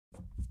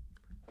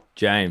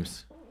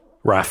James,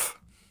 Raf.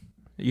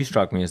 you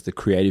strike me as the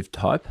creative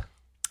type.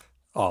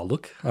 Oh,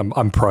 look,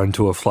 I'm prone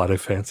to a flight of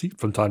fancy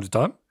from time to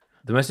time.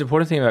 The most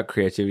important thing about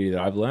creativity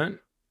that I've learned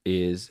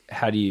is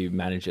how do you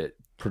manage it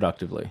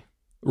productively?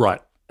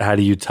 Right. How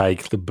do you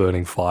take the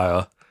burning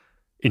fire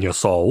in your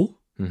soul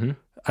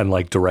and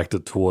like direct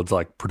it towards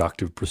like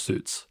productive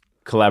pursuits?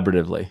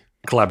 Collaboratively.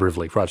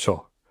 Collaboratively, right,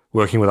 sure.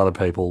 Working with other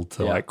people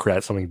to like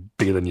create something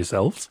bigger than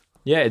yourselves.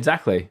 Yeah,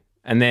 exactly.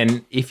 And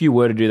then if you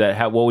were to do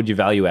that, what would you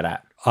value it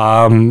at?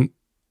 $1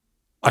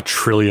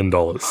 trillion.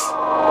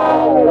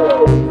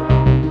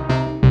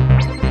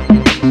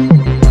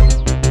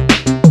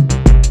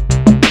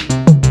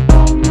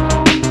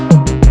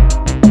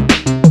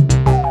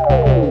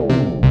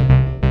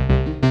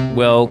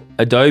 Well,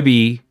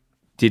 Adobe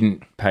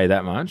didn't pay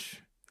that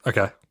much.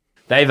 Okay.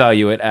 They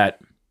value it at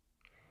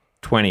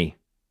 20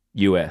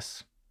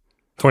 US.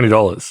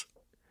 $20.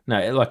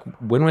 No, like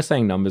when we're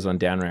saying numbers on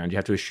down round, you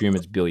have to assume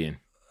it's billion.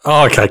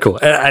 Oh, okay, cool.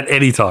 At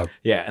any time.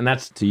 Yeah, and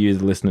that's to you,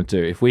 the listener,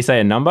 too. If we say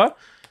a number,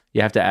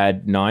 you have to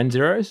add 9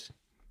 zeros.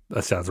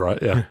 That sounds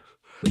right, yeah.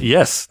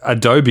 Yes,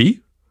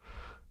 Adobe,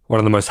 one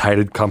of the most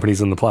hated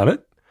companies on the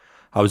planet.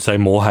 I would say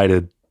more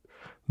hated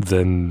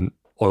than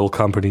oil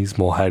companies,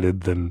 more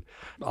hated than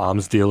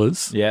arms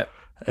dealers. Yeah.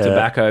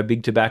 Tobacco,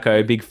 big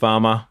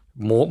pharma.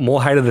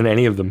 More hated than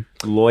any of them.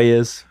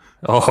 Lawyers.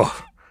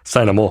 Oh,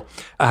 say no more.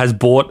 Has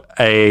bought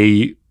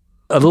a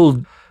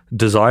little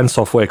design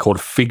software called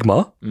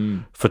Figma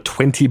for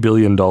 $20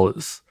 billion,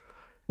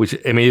 which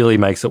immediately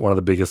makes it one of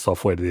the biggest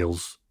software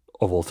deals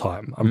of all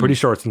time. I'm pretty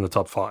sure it's in the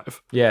top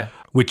 5. Yeah.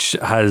 Which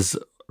has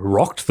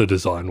rocked the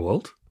design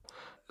world.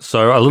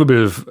 So a little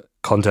bit of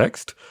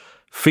context.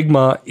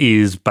 Figma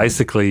is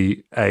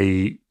basically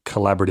a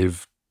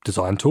collaborative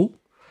design tool.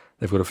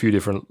 They've got a few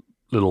different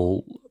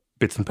little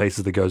bits and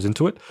pieces that goes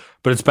into it,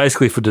 but it's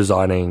basically for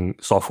designing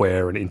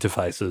software and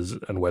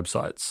interfaces and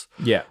websites.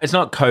 Yeah. It's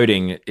not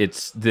coding.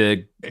 It's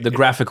the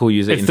graphical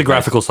user interface. It's the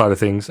graphical side of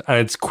things, and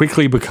it's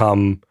quickly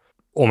become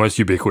almost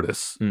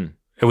ubiquitous.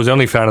 It was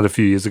only founded a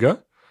few years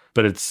ago,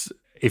 but it's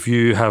if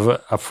you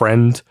have a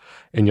friend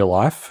in your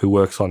life who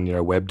works on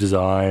web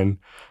design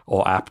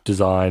or app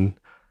design,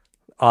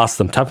 ask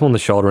them, tap them on the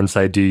shoulder and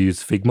say, do you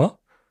use Figma?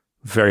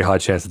 Very high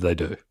chance that they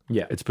do.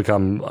 Yeah. It's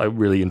become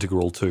really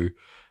integral to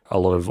a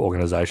lot of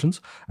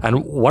organizations.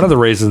 And one of the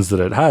reasons that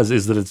it has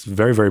is that it's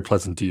very, very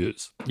pleasant to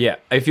use. Yeah.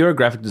 If you're a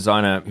graphic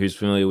designer who's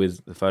familiar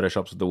with the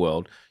Photoshops of the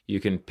world, you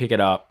can pick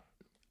it up.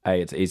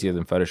 It's easier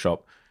than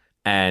Photoshop,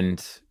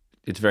 and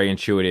it's very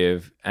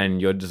intuitive, and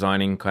you're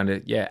designing kind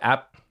of,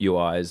 app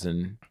UIs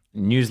and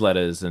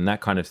newsletters and that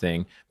kind of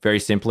thing very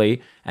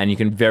simply. And you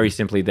can very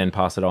simply then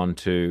pass it on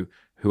to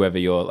whoever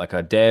you're, like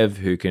a dev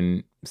who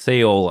can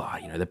see all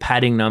the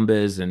padding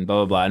numbers and blah,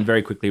 blah, blah, and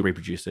very quickly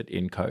reproduce it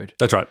in code.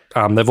 That's right.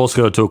 They've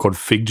also got a tool called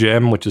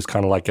FigJam, which is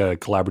kind of like a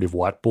collaborative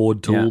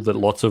whiteboard tool that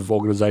lots of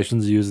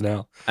organizations use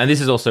now. And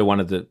this is also one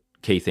of the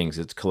key things.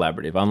 It's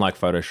collaborative. Unlike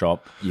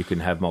Photoshop, you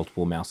can have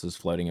multiple mouses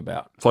floating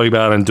about.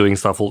 And doing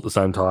stuff all at the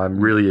same time.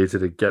 Really easy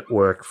to get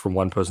work from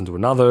one person to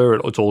another.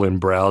 It's all in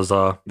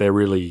browser. They're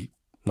really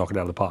knocking it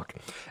out of the park.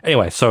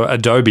 Anyway, so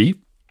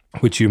Adobe,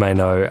 which you may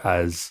know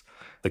as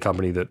the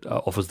company that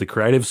offers the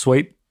Creative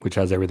Suite, which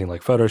has everything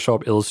like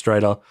Photoshop,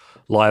 Illustrator,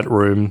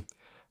 Lightroom,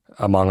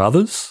 among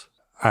others,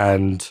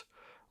 and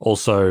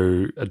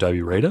also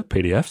Adobe Reader,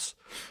 PDFs.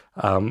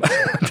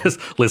 Just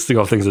listing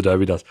off things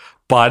Adobe does.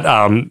 But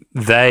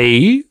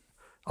they,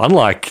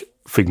 unlike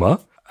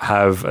Figma,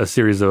 have a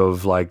series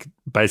of like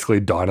basically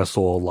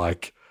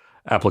dinosaur-like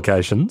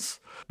applications.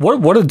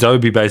 What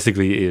Adobe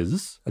basically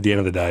is, at the end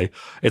of the day,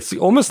 it's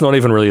almost not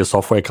even really a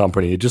software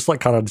company. It just like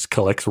kind of just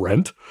collects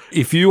rent.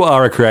 If you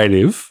are a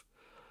creative,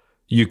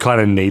 you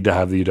kind of need to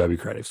have the Adobe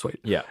Creative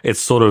Suite. Yeah. It's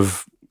sort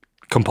of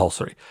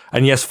compulsory.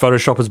 And yes,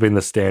 Photoshop has been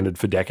the standard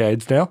for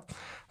decades now.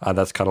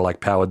 That's kind of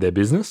like powered their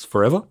business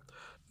forever.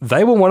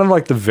 They were one of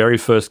like the very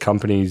first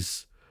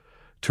companies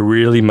to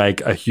really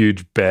make a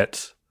huge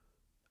bet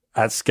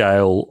at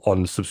scale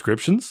on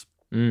subscriptions.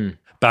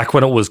 Back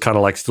when it was kind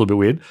of like still a bit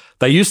weird.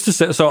 They used to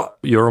say, so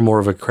you're more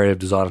of a creative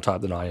designer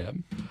type than I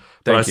am.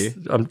 Thank you.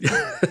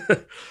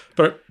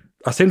 But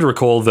I seem to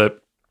recall that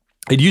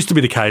it used to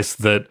be the case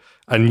that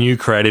a new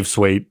Creative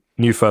Suite,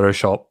 new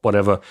Photoshop,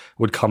 whatever,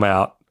 would come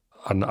out,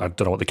 and I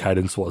don't know what the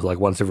cadence was, like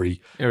once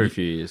every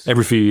few years.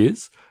 Every few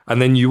years.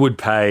 And then you would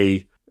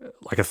pay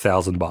like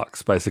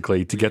 $1,000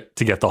 basically to get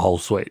the whole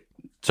suite.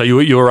 So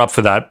you were up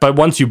for that. But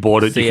once you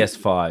bought it,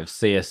 CS5,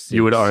 CS6.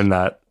 You would own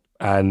that,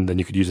 and then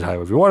you could use it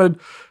however you wanted.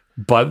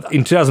 But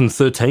in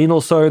 2013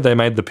 or so, they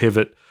made the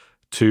pivot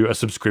to a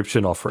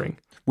subscription offering.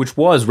 Which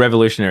was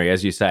revolutionary,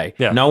 as you say.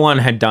 Yeah. No one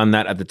had done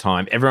that at the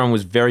time. Everyone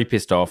was very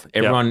pissed off.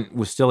 Everyone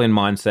was still in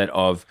mindset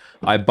of,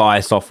 I buy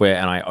software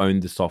and I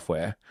own the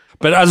software.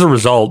 But as a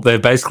result,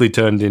 they've basically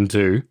turned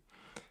into,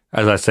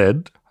 as I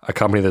said, a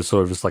company that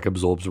sort of just like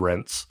absorbs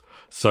rents.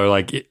 So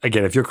like,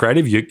 again, if you're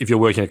creative, if you're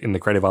working in the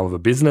creative arm of a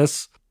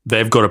business,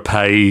 they've got to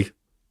pay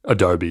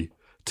Adobe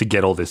to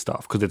get all this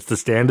stuff because it's the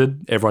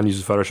standard. Everyone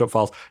uses Photoshop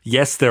files.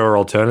 Yes, there are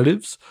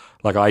alternatives.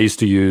 Like I used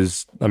to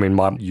use,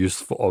 my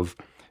use of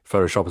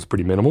Photoshop is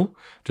pretty minimal,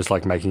 just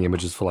like making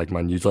images for like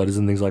my newsletters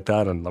and things like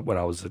that. And like when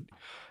I was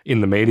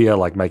in the media,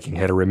 like making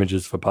header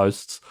images for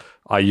posts,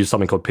 I used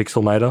something called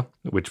Pixelmator,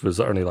 which was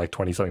only like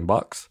 20 something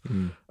bucks.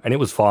 And it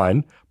was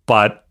fine,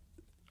 but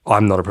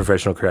I'm not a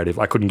professional creative.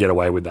 I couldn't get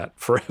away with that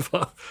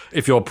forever.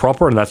 If you're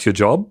proper and that's your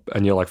job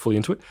and you're like fully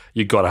into it,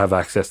 you got to have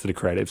access to the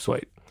Creative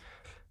Suite.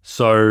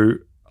 So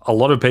a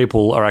lot of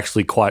people are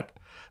actually quite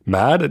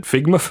mad at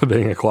Figma for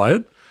being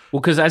acquired. Well,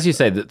 because as you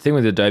say, the thing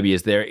with Adobe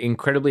is they're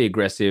incredibly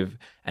aggressive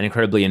and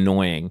incredibly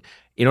annoying.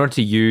 In order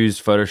to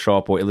use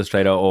Photoshop or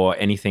Illustrator or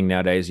anything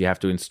nowadays, you have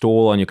to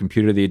install on your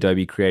computer the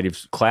Adobe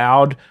Creative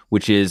Cloud,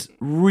 which is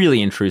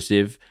really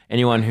intrusive.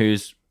 Anyone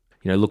who's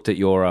looked at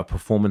your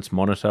performance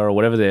monitor or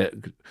whatever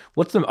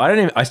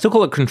I still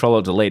call it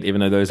Control-Alt-Delete,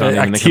 even though those aren't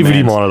even the activity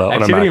commands.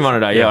 monitor. Activity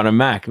monitor, yeah, on a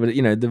Mac. But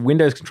the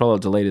Windows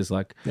Control-Alt-Delete is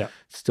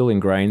still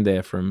ingrained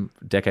there from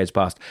decades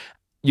past.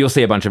 You'll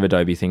see a bunch of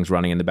Adobe things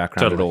running in the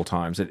background at all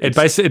times. It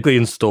basically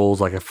installs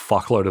like a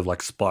fuckload of like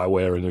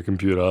spyware in your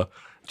computer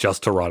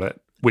just to run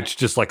it, which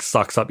just like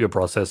sucks up your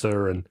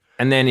processor.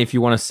 And then if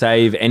you want to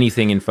save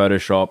anything in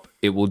Photoshop,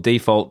 it will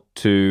default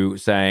to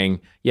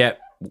saying, yeah,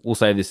 we'll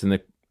save this in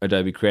the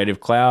Adobe Creative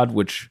Cloud,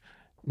 which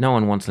no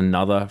one wants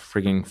another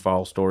frigging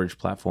file storage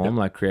platform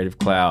like Creative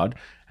Cloud.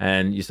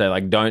 And you say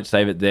like, don't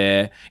save it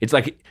there. It's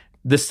like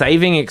the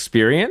saving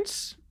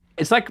experience.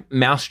 It's like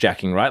mouse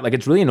jacking, right? Like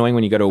it's really annoying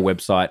when you go to a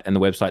website and the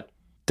website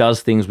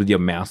does things with your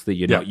mouse that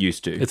you're not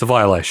used to. It's a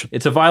violation.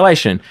 It's a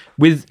violation.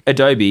 With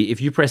Adobe,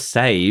 if you press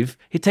save,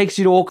 it takes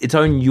you to its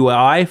own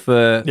UI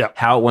for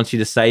how it wants you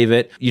to save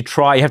it. You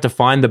have to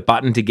find the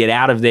button to get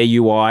out of their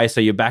UI,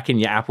 so you're back in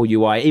your Apple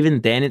UI.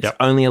 Even then, it's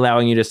only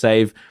allowing you to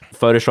save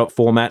Photoshop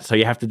format, so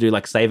you have to do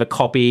like save a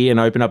copy and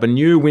open up a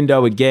new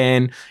window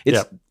again.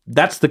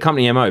 That's the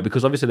company MO,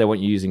 because obviously they want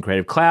you using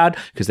Creative Cloud,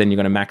 because then you're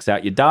going to max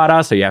out your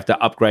data, so you have to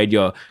upgrade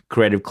your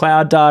Creative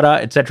Cloud data,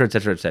 et cetera, et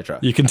cetera, et cetera.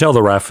 You can tell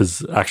the RAF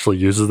actually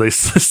uses this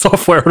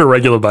software on a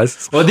regular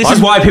basis. Well, this is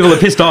why people are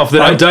pissed off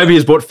that Adobe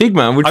has bought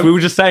Figma, which we were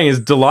just saying is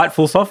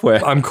delightful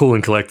software. I'm cool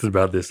and collected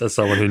about this as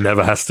someone who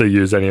never has to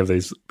use any of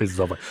these pieces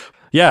of software.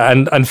 Yeah,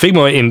 and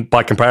Figma,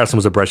 by comparison,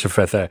 was a breath of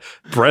fresh air.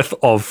 Breath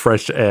of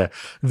fresh air.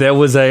 There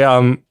was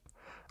a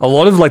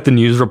lot of like the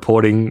news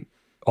reporting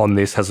on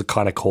this has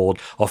kind of called,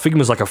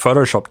 Figma's like a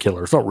Photoshop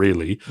killer. It's not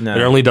really. No.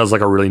 It only does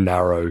like a really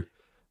narrow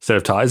set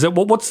of ties.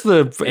 What's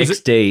the...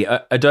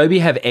 XD. Adobe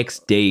have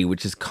XD,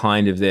 which is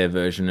kind of their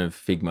version of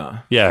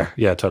Figma. Yeah,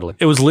 totally.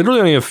 It was literally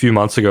only a few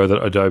months ago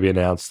that Adobe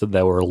announced that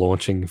they were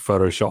launching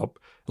Photoshop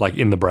like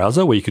in the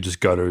browser, where you could just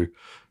go to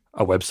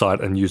a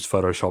website and use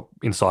Photoshop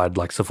inside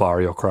like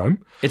Safari or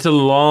Chrome. It's a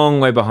long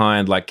way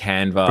behind like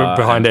Canva.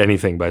 Behind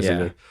anything,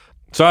 basically. Yeah.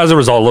 So as a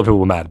result, a lot of people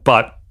were mad.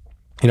 But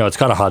it's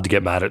kind of hard to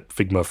get mad at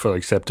Figma for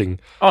accepting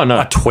a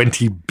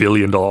 $20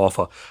 billion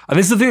offer. And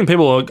this is the thing that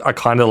people are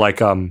kind of like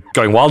going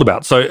wild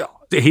about. So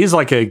here's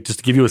like just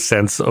to give you a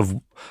sense of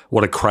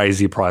what a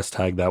crazy price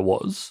tag that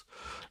was.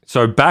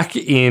 So back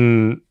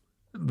in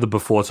the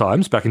before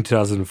times, back in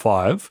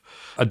 2005,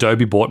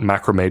 Adobe bought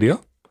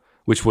Macromedia,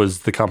 which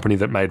was the company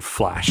that made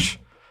Flash.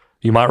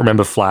 You might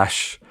remember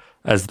Flash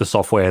as the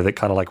software that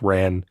kind of like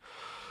ran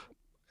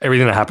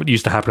everything that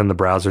used to happen in the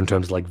browser in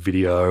terms of like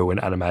video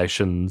and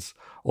animations,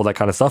 all that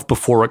kind of stuff,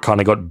 before it kind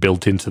of got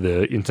built into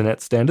the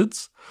internet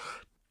standards.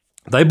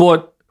 They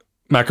bought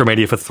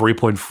Macromedia for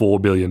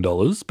 $3.4 billion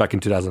back in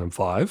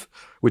 2005,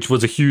 which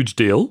was a huge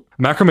deal.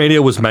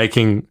 Macromedia was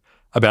making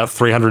about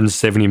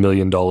 $370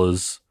 million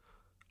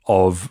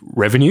of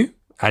revenue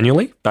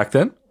annually back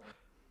then.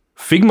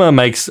 Figma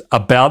makes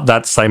about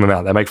that same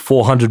amount. They make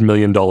 $400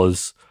 million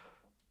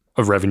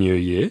of revenue a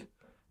year.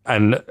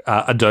 And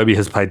Adobe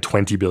has paid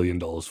 $20 billion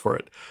for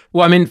it.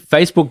 Well, I mean,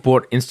 Facebook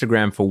bought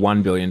Instagram for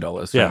 $1 billion,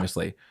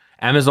 famously.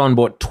 Yeah. Amazon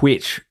bought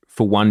Twitch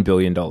for $1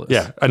 billion.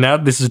 Yeah, and now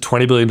this is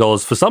 $20 billion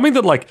for something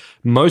that like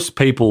most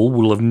people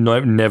will have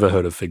never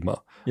heard of Figma.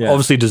 Yeah.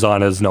 Obviously,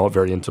 designers know it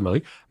very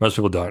intimately. Most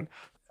people don't.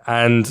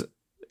 And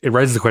it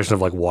raises the question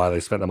of like why they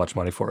spent that much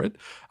money for it.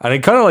 And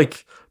it kind of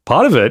like,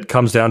 part of it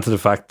comes down to the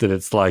fact that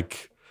it's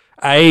like,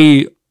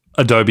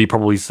 Adobe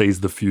probably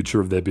sees the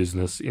future of their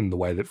business in the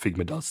way that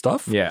Figma does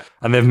stuff. Yeah.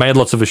 And they've made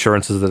lots of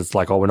assurances that it's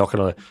like, we're not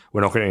gonna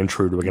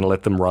intrude. We're gonna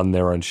let them run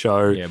their own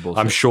show. Yeah, bullshit.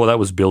 I'm sure that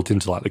was built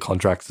into like the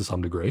contracts to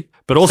some degree.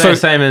 But also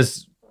same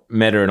as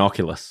Meta and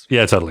Oculus.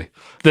 Yeah, totally.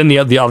 Then the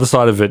other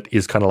side of it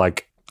is kind of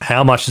like,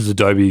 how much is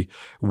Adobe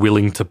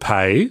willing to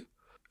pay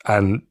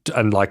and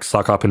like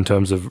suck up in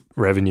terms of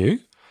revenue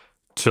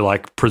to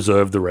like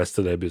preserve the rest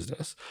of their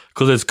business?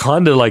 Because it's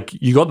kind of like,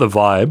 you got the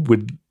vibe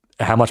with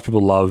how much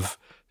people love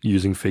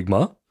using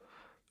Figma,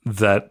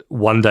 that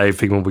one day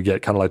Figma would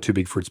get kind of like too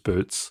big for its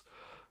boots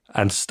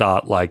and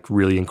start like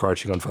really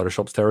encroaching on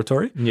Photoshop's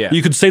territory. Yeah.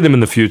 You could see them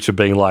in the future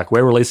being like,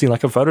 we're releasing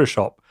like a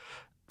Photoshop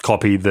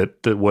copy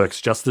that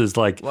works just as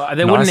like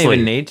they wouldn't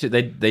even need to.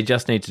 They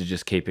just need to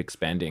just keep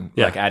expanding,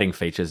 like adding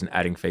features and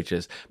adding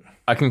features.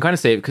 I can kind of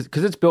see it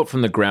because it's built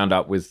from the ground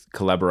up with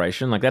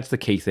collaboration. Like that's the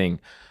key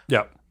thing.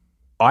 Yeah.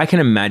 I can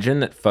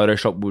imagine that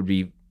Photoshop would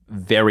be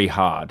very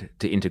hard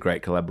to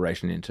integrate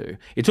collaboration into.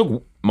 It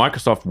took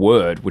Microsoft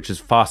Word, which is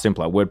far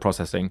simpler, word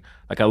processing,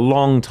 like a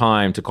long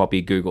time to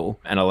copy Google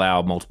and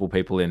allow multiple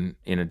people in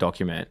a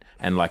document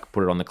and like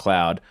put it on the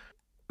cloud.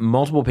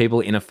 Multiple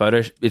people in a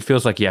photo, it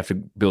feels like you have to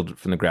build it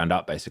from the ground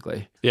up,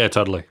 basically. Yeah,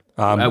 totally.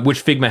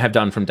 Which Figma have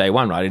done from day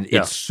one, right?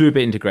 It's super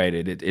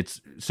integrated. It's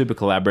super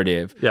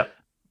collaborative. Yeah.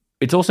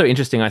 It's also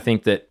interesting, I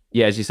think, that,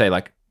 yeah, as you say,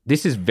 like,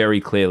 this is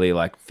very clearly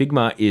like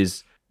Figma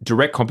is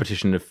direct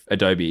competition of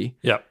Adobe.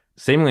 Yeah.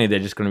 Seemingly, they're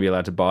just going to be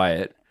allowed to buy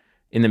it.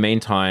 In the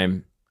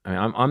meantime, I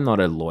mean, I'm not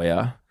a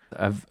lawyer.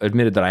 I've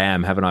admitted that I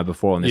am, haven't I,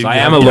 before on this? I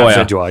am a lawyer.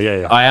 Said you are.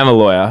 Yeah. I am a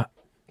lawyer.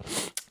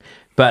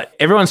 But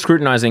everyone's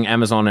scrutinizing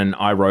Amazon and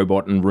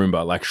iRobot and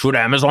Roomba. Like, should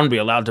Amazon be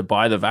allowed to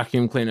buy the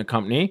vacuum cleaner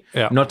company?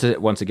 Yeah. Not to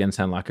once again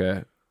sound like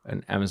an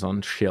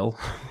Amazon shill.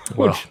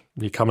 Well,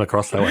 you're coming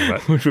across that way,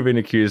 mate. Which we've been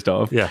accused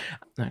of. Yeah.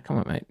 No, come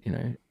on,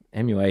 mate.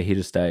 MUA here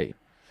to stay.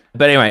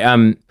 But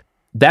anyway,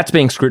 that's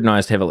being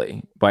scrutinized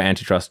heavily by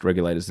antitrust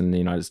regulators in the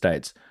United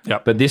States. Yeah.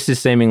 But this is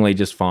seemingly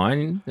just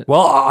fine.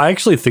 Well, I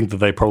actually think that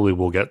they probably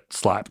will get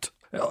slapped.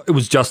 It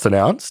was just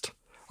announced.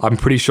 I'm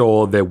pretty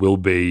sure there will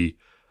be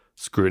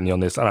scrutiny on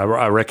this. And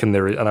I reckon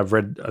there is, and I've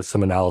read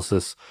some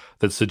analysis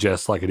that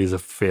suggests like it is a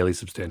fairly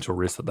substantial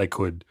risk that they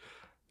could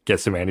get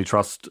some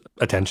antitrust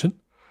attention,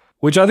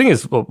 which I think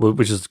is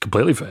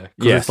completely fair.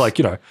 Yes. It's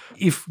like,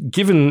 if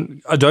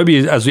given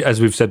Adobe,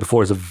 as we've said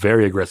before, is a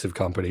very aggressive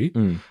company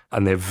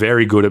and they're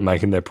very good at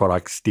making their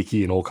products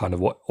sticky in all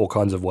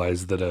kinds of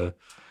ways that are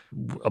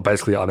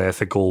basically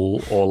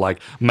unethical or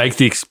like make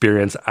the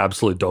experience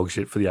absolute dog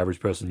shit for the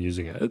average person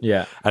using it.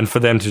 Yeah. And for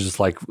them to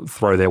just like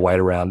throw their weight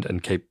around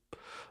and keep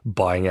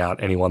buying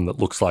out anyone that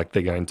looks like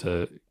they're going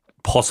to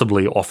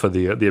possibly offer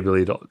the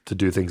ability to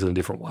do things in a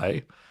different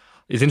way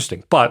is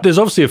interesting. But there's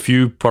obviously a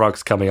few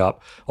products coming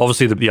up.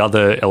 Obviously, the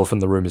other elephant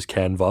in the room is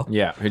Canva.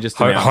 Yeah, who just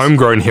announced.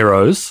 Homegrown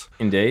heroes.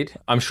 Indeed.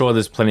 I'm sure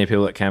there's plenty of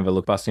people at Canva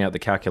look busting out the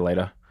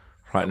calculator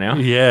right now.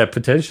 Yeah,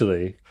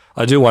 potentially.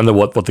 I do wonder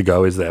what the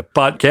go is there.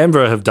 But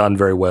Canva have done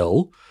very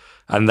well,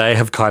 and they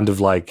have kind of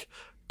like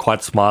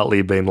quite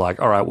smartly been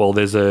like, all right, well,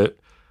 there's a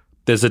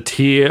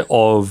tier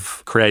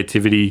of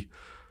creativity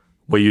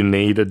where you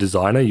need a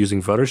designer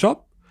using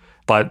Photoshop,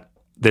 but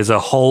there's a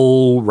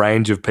whole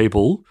range of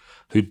people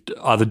who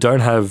either don't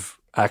have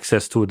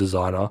access to a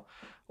designer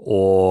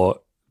or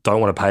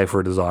don't want to pay for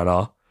a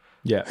designer,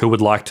 who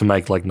would like to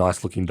make like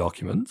nice looking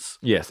documents.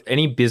 Yes,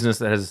 any business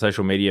that has a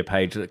social media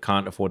page that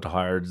can't afford to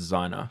hire a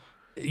designer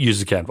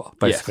uses Canva,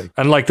 basically. Yes.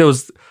 And like there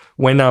was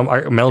when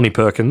Melanie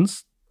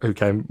Perkins, who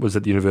was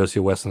at the University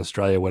of Western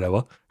Australia,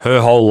 whatever,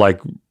 her whole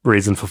like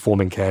reason for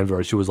forming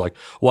Canva, she was like,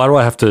 why do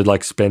I have to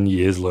like spend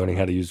years learning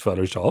how to use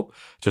Photoshop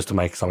just to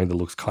make something that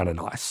looks kind of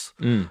nice?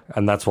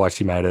 And that's why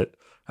she made it.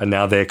 And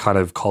now they're kind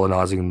of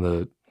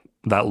colonizing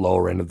that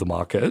lower end of the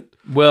market.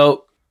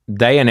 Well,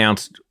 they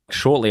announced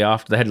shortly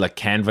after, they had like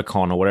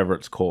CanvaCon or whatever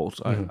it's called.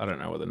 I don't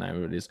know what the name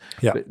of it is.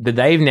 Yeah. But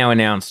they've now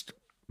announced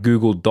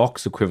Google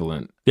Docs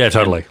equivalent. Yeah,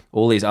 totally.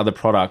 All these other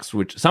products,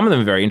 which some of them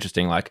are very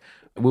interesting. Like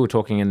we were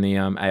talking in the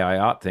AI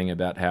art thing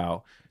about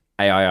how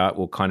AI art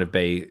will kind of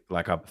be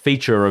like a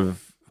feature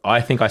of,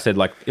 I think I said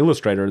like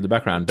Illustrator in the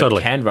background, but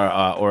Totally. Canva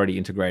are already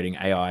integrating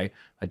AI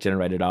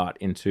generated art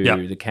into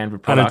the Canva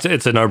And product.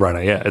 it's a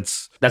no-brainer, yeah.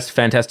 That's a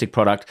fantastic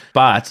product.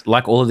 But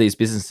like all of these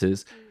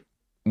businesses,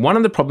 one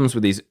of the problems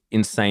with these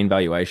insane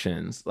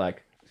valuations,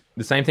 like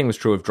the same thing was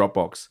true of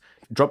Dropbox.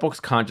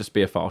 Dropbox can't just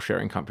be a file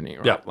sharing company,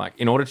 right? Yeah. Like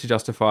in order to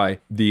justify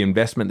the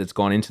investment that's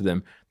gone into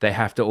them, they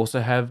have to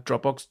also have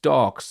Dropbox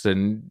docs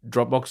and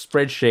Dropbox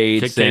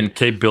spreadsheets and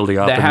keep building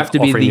up they and have to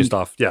be offering new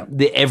stuff. Yeah.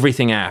 the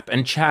everything app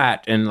and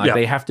chat and like Yeah.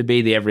 they have to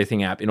be the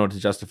everything app in order to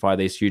justify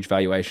these huge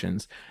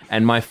valuations.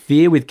 And my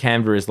fear with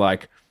Canva is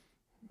like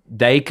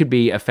they could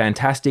be a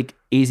fantastic,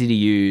 easy to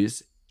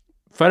use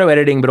photo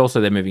editing, but also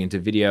they're moving into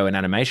video and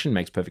animation,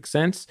 makes perfect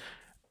sense.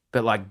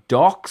 But like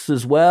docs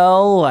as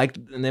well, like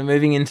and they're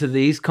moving into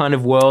these kind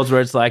of worlds where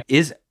it's like,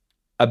 is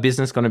a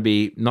business going to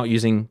be not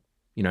using,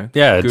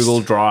 Google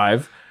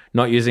Drive,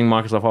 not using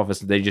Microsoft Office,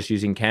 they're just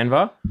using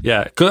Canva?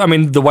 Yeah. 'Cause, I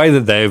mean, the way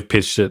that they've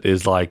pitched it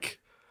is like,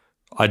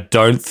 I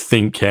don't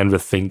think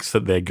Canva thinks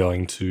that they're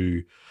going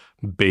to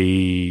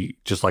be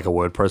just like a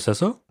word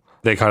processor.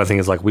 Their kind of thing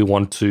is like, we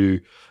want to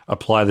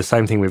apply the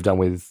same thing we've done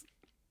with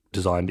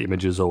designed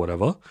images or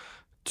whatever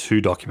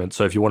to documents.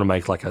 So if you want to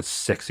make like a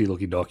sexy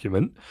looking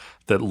document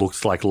that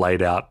looks like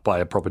laid out by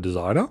a proper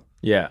designer,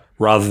 Yeah.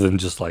 rather than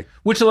just like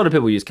Which a lot of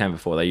people use Canva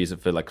for. They use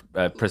it for like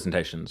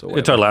presentations or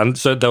whatever. totally. And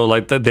so they were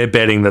like they're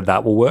betting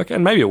that will work,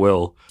 and maybe it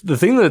will. The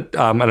thing that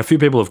and a few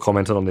people have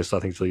commented on this, I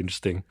think is really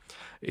interesting,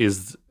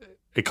 is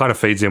it kind of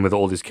feeds in with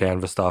all this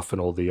Canva stuff and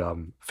all the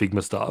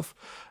Figma stuff.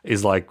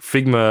 Is like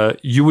Figma,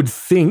 you would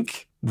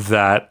think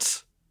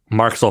that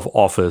Microsoft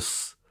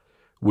Office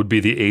would be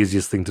the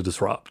easiest thing to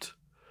disrupt,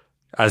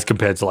 as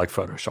compared to like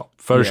Photoshop.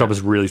 Photoshop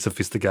is really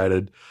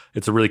sophisticated.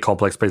 It's a really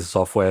complex piece of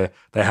software.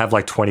 They have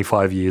like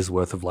 25 years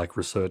worth of like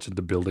research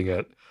into building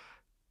it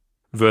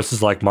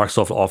versus like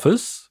Microsoft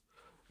Office.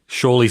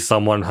 Surely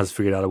someone has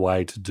figured out a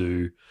way to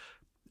do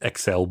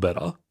Excel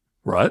better,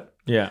 right?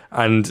 Yeah.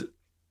 And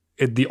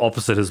the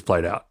opposite has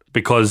played out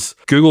because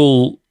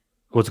Google,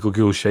 what's it called,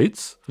 Google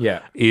Sheets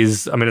Yeah.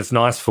 is, I mean, it's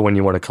nice for when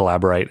you want to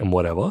collaborate and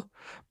whatever,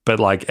 but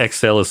like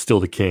Excel is still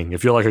the king.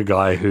 If you're like a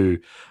guy who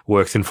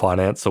works in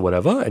finance or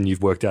whatever and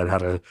you've worked out how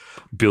to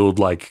build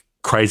like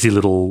crazy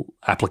little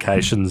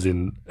applications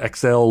in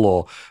Excel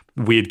or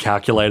weird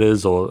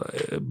calculators or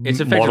It's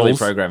effectively models.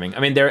 programming. I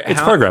mean,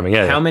 Programming,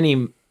 yeah. How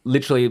many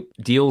literally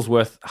deals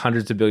worth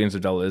hundreds of billions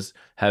of dollars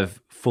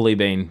have fully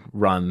been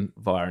run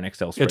via an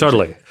Excel spreadsheet? Yeah,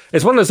 totally.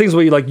 It's one of those things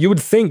where you would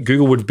think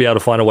Google would be able to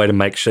find a way to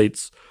make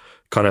Sheets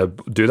kind of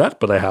do that,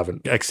 but they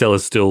haven't. Excel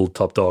is still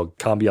top dog,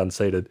 can't be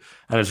unseated.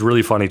 And it's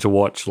really funny to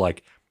watch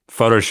like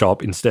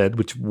Photoshop instead,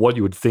 which what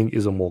you would think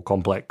is a more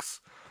complex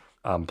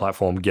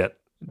platform, get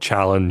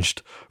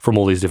challenged from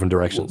all these different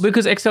directions.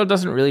 Because Excel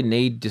doesn't really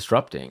need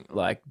disrupting.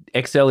 Like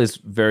Excel is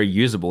very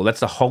usable.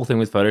 That's the whole thing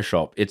with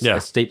Photoshop. It's a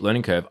steep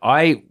learning curve.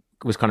 I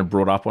was kind of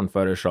brought up on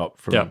Photoshop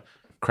from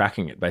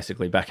cracking it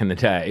basically back in the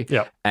day.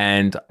 Yeah.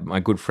 And my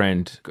good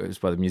friend goes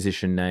by the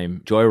musician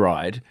name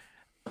Joyride.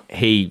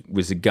 He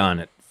was a gun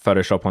at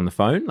Photoshop on the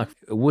phone. Like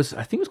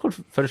I think it was called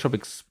Photoshop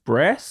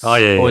Express. Oh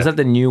yeah. Or was that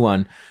the new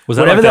one? Was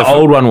that whatever like the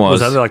old one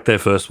was? Was that like their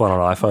first one on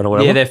iPhone or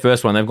whatever? Yeah, their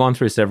first one. They've gone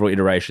through several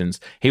iterations.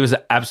 He was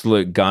an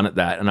absolute gun at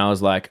that, and I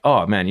was like,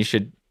 "Oh man, you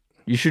should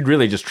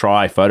really just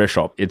try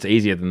Photoshop. It's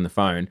easier than the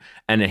phone."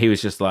 And he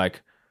was just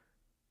like,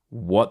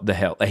 "What the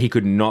hell?" Like, he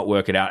could not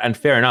work it out. And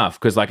fair enough,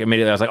 because like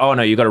immediately I was like, "Oh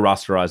no, you got to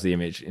rasterize the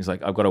image." He's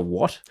like, "I've got to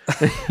what?"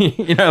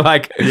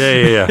 Like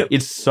yeah.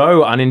 It's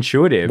so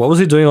unintuitive. What was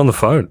he doing on the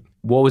phone?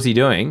 What was he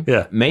doing?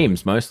 Yeah.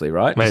 Memes mostly,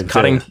 right? Memes, just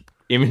cutting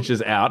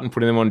images out and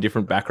putting them on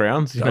different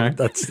backgrounds.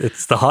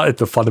 It's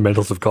the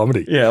fundamentals of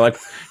comedy. Yeah, like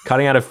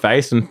cutting out a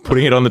face and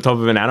putting it on the top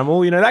of an animal,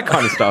 that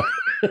kind of stuff.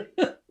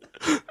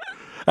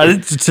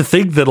 And to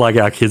think that like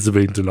our kids are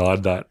being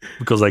denied that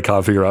because they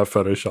can't figure out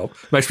Photoshop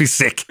makes me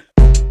sick.